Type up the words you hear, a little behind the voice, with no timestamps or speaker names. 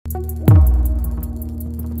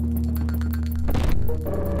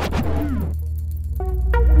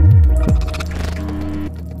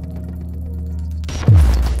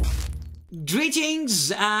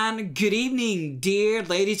Greetings and good evening, dear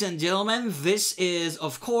ladies and gentlemen. This is,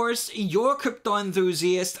 of course, your crypto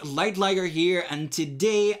enthusiast, Lighter here, and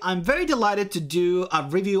today I'm very delighted to do a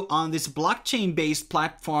review on this blockchain-based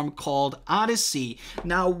platform called Odysee.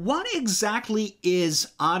 Now, what exactly is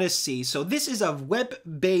Odysee? So this is a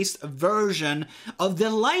web-based version of the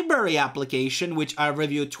LBRY application, which I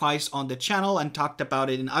reviewed twice on the channel and talked about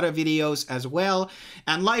it in other videos as well.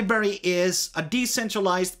 And LBRY is a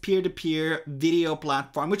decentralized peer-to-peer video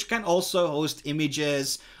platform which can also host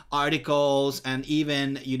images, articles, and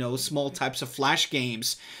even, small types of flash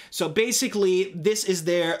games. So basically, this is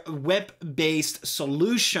their web-based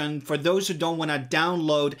solution for those who don't want to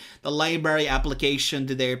download the LBRY application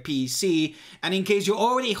to their PC. And in case you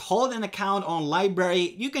already hold an account on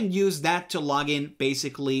LBRY, you can use that to log in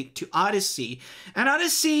basically to Odysee. And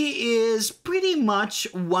Odysee is pretty much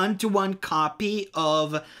one-to-one copy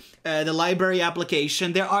of the LBRY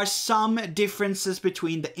application. There are some differences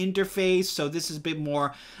between the interface, so this is a bit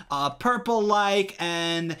more purple-like,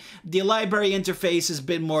 and the LBRY interface is a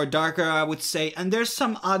bit more darker, I would say. And there's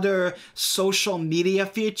some other social media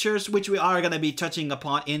features which we are going to be touching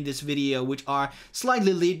upon in this video, which are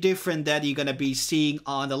slightly different that you're going to be seeing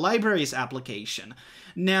on the LBRY's application.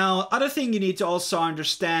 Now, other thing you need to also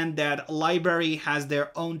understand that LBRY has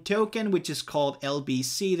their own token, which is called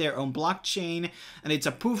LBC, their own blockchain, and it's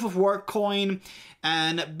a proof of work coin.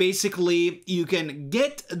 And basically, you can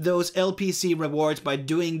get those LPC rewards by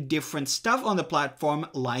doing different stuff on the platform,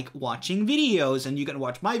 like watching videos. And you can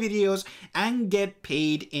watch my videos and get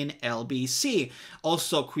paid in LBC.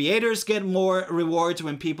 Also, creators get more rewards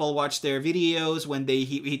when people watch their videos, when they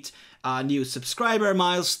hit new subscriber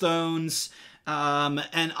milestones.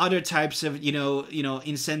 And other types of,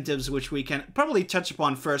 incentives, which we can probably touch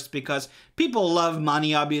upon first because people love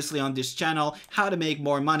money, obviously, on this channel, how to make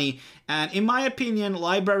more money. And in my opinion,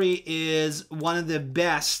 LBRY is one of the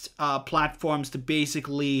best platforms to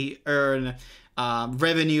basically earn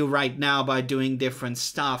revenue right now by doing different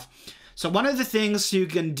stuff. So one of the things you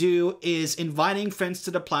can do is inviting friends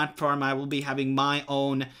to the platform. I will be having my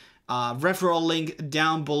own referral link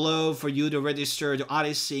down below for you to register to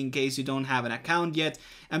Odysee in case you don't have an account yet.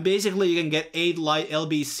 And basically you can get 8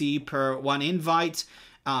 LBC per one invite.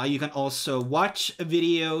 You can also watch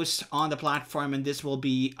videos on the platform, and this will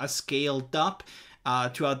be scaled up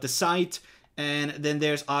throughout the site. And then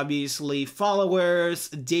there's obviously followers,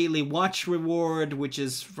 daily watch reward, which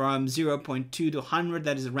is from 0.2 to 100,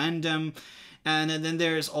 that is random. And then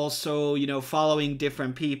there's also, following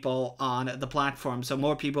different people on the platform. So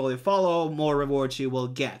more people you follow, more rewards you will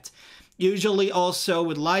get. Usually also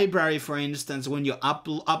with LBRY, for instance, when you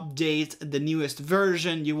update the newest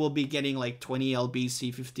version, you will be getting like 20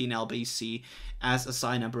 LBC, 15 LBC as a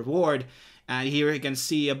sign-up reward. And here you can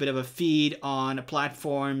see a bit of a feed on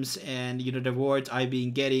platforms and, the rewards I've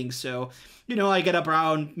been getting. So, I get up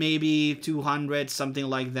around maybe 200, something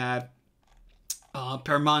like that.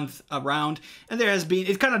 Per month around, and there has been,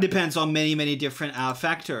 it kind of depends on many different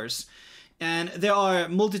factors. And there are a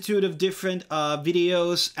multitude of different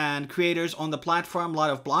videos and creators on the platform, a lot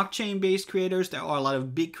of blockchain based creators. There are a lot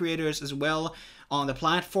of big creators as well on the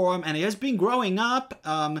platform, and it has been growing up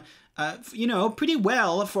pretty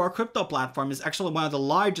well for a crypto platform. It's actually one of the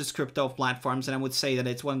largest crypto platforms, and I would say that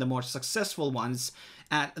it's one of the more successful ones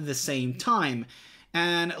at the same time.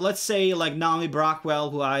 And let's say like Naomi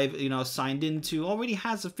Brockwell, who I've, signed into, already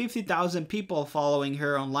has 50,000 people following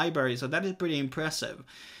her on LBRY. So that is pretty impressive.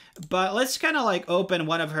 But let's kind of like open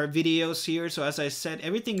one of her videos here. So as I said,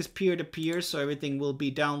 everything is peer-to-peer. So everything will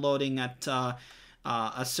be downloading at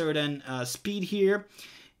a certain speed here.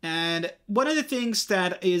 And one of the things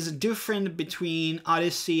that is different between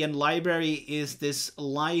Odysee and LBRY is this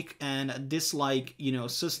like and dislike,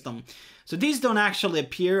 system. So these don't actually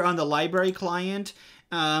appear on the LBRY client.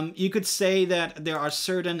 You could say that there are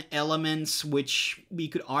certain elements which we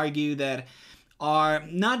could argue that are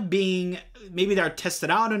not being, maybe they're tested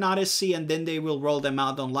out on Odysee and then they will roll them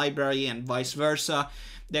out on LBRY and vice versa.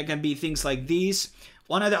 There can be things like these.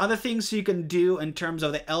 One of the other things you can do in terms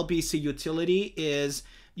of the LBC utility is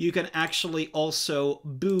you can actually also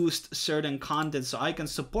boost certain content. So I can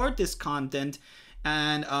support this content,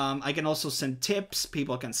 and I can also send tips.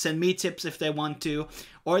 People can send me tips if they want to,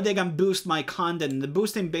 or they can boost my content. And the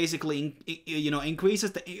boosting basically,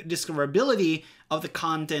 increases the discoverability of the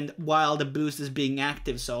content while the boost is being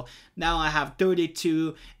active. So now I have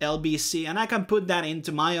 32 LBC, and I can put that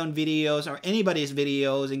into my own videos or anybody's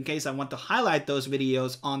videos in case I want to highlight those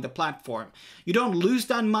videos on the platform. You don't lose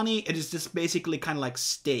that money. It is just basically kind of like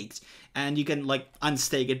staked, and you can like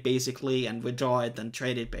unstake it basically and withdraw it and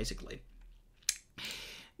trade it basically.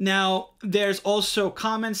 Now, there's also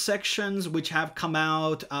comment sections which have come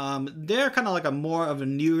out. They're kind of like a more of a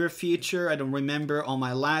newer feature. I don't remember on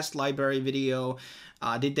my last LBRY video,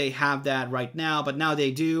 did they have that right now, but now they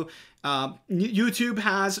do. YouTube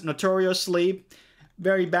has notoriously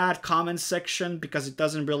very bad comment section because it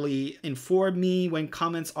doesn't really inform me when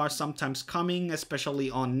comments are sometimes coming, especially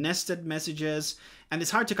on nested messages. And it's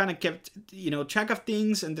hard to kind of keep, track of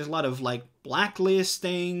things. And there's a lot of like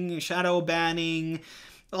blacklisting, shadow banning,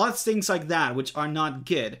 lots of things like that, which are not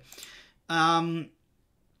good.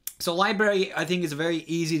 So LBRY, I think, is very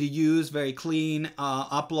easy to use, very clean.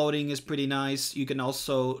 Uploading is pretty nice. You can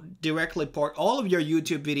also directly port all of your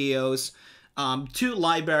YouTube videos to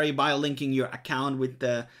LBRY by linking your account with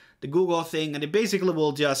the Google thing, and it basically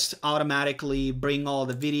will just automatically bring all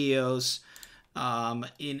the videos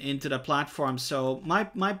into the platform. So my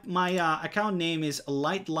account name is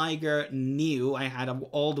LightLiger New. I had an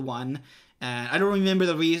old one, and I don't remember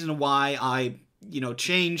the reason why I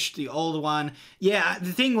changed the old one. Yeah,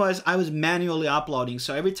 the thing was I was manually uploading,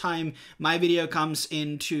 so every time my video comes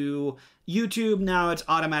into YouTube, now it's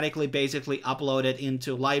automatically basically uploaded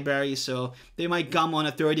into LBRY, so they might come on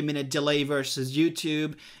a 30-minute delay versus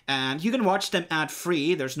YouTube, and you can watch them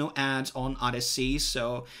ad-free. There's no ads on Odysee,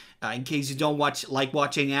 so in case you don't like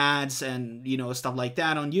watching ads and stuff like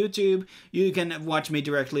that on YouTube, you can watch me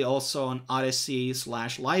directly also on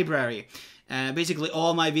Odysee/LBRY. Basically,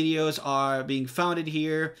 all my videos are being founded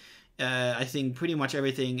here. I think pretty much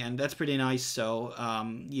everything, and that's pretty nice. So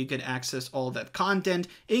you can access all that content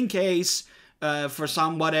in case, for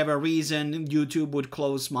some whatever reason, YouTube would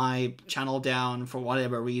close my channel down for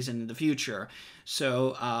whatever reason in the future.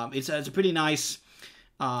 So it's a pretty nice,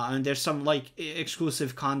 and there's some like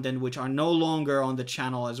exclusive content which are no longer on the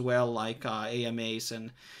channel as well, like AMAs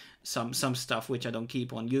and some stuff which I don't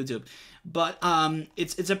keep on YouTube. But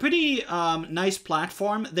it's a pretty nice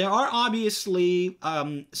platform. There are obviously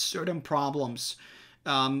certain problems.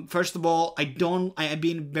 First of all, I have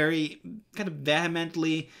been very kind of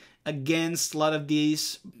vehemently against a lot of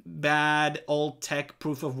these bad old tech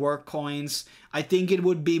proof of work coins. I think it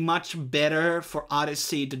would be much better for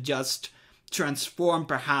Odysee to just transform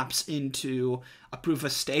perhaps into a proof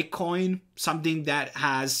of stake coin, something that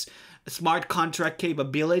has smart contract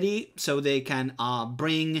capability, so they can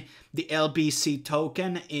bring the LBC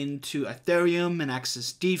token into Ethereum and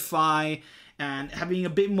access DeFi, and having a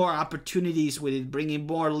bit more opportunities with it, bringing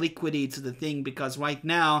more liquidity to the thing, because right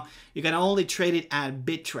now you can only trade it at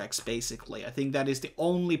Bittrex basically. I think that is the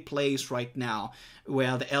only place right now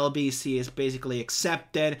where the LBC is basically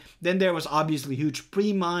accepted. Then there was obviously huge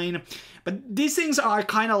pre-mine, but these things are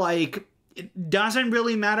kind of like, it doesn't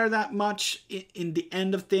really matter that much in the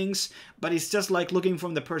end of things, but it's just like looking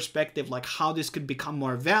from the perspective like how this could become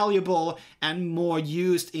more valuable and more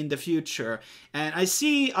used in the future. And I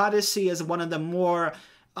see Odysee as one of the more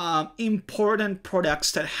important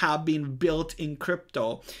products that have been built in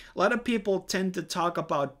crypto. A lot of people tend to talk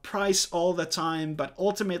about price all the time, but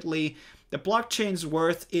ultimately the blockchain's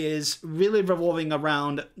worth is really revolving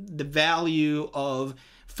around the value of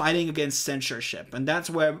fighting against censorship. And that's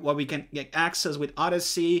what we can get access with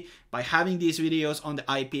Odysee, by having these videos on the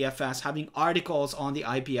IPFS, having articles on the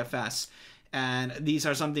IPFS. And these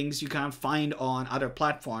are some things you can't find on other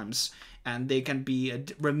platforms, and they can be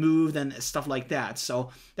removed and stuff like that.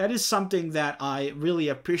 So that is something that I really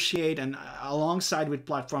appreciate, and alongside with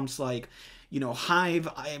platforms like Hive,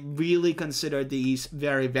 I really consider these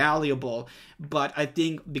very valuable. But I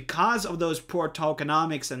think because of those poor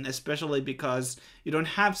tokenomics, and especially because you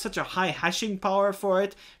don't have such a high hashing power for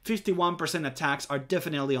it, 51% attacks are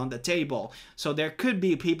definitely on the table. So there could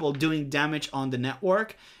be people doing damage on the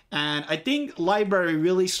network. And I think LBRY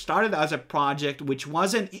really started as a project which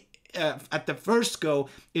wasn't, at the first go,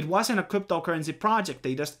 it wasn't a cryptocurrency project.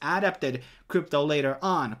 They just adapted crypto later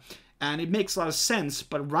on. And it makes a lot of sense,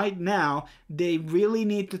 but right now they really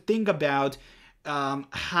need to think about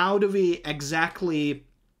how do we exactly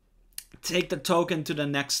take the token to the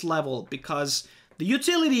next level, because the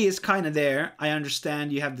utility is kind of there. I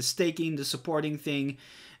understand you have the staking, the supporting thing,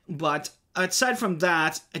 but aside from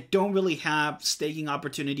that, I don't really have staking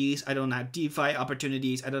opportunities. I don't have DeFi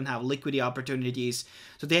opportunities. I don't have liquidity opportunities.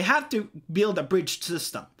 So they have to build a bridge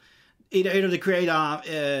system. Either to create a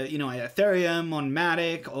Ethereum on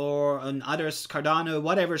Matic or on others, Cardano,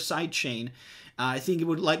 whatever sidechain. I think it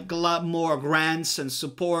would like a lot more grants and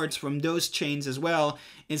supports from those chains as well,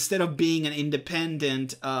 instead of being an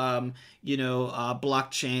independent, blockchain.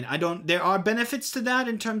 There are benefits to that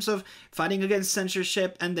in terms of fighting against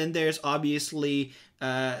censorship, and then there's obviously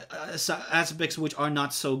aspects which are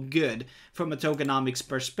not so good from a tokenomics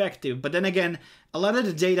perspective. But then again, a lot of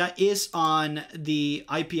the data is on the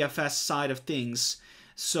IPFS side of things.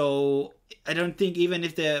 So I don't think, even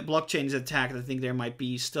if the blockchain is attacked, I think there might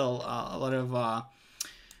be still a lot of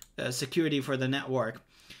security for the network.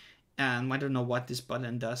 And I don't know what this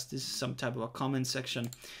button does. This is some type of a comment section.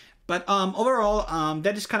 But overall,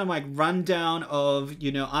 that is kind of my rundown of,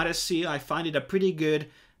 you know, Odysee. I find it a pretty good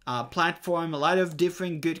platform, a lot of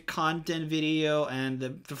different good content video, and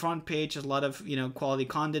the front page is a lot of, you know, quality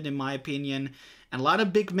content in my opinion. And a lot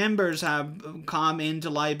of big members have come into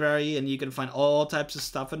LBRY, and you can find all types of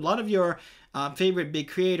stuff, and a lot of your favorite big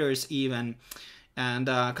creators even. And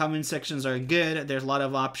comment sections are good. There's a lot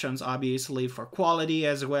of options, obviously, for quality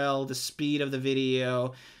as well, the speed of the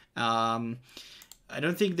video. I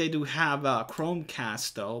don't think they do have a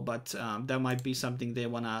Chromecast though, but that might be something they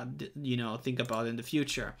wanna, you know, think about in the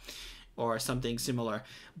future, or something similar.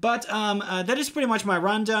 But that is pretty much my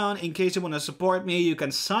rundown. In case you want to support me, you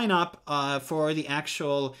can sign up for the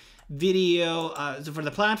actual video for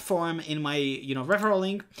the platform in my, you know, referral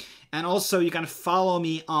link. And also you can follow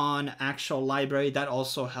me on actual LBRY. That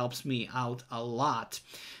also helps me out a lot.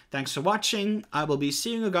 Thanks for watching. I will be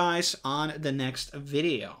seeing you guys on the next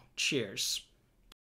video. Cheers.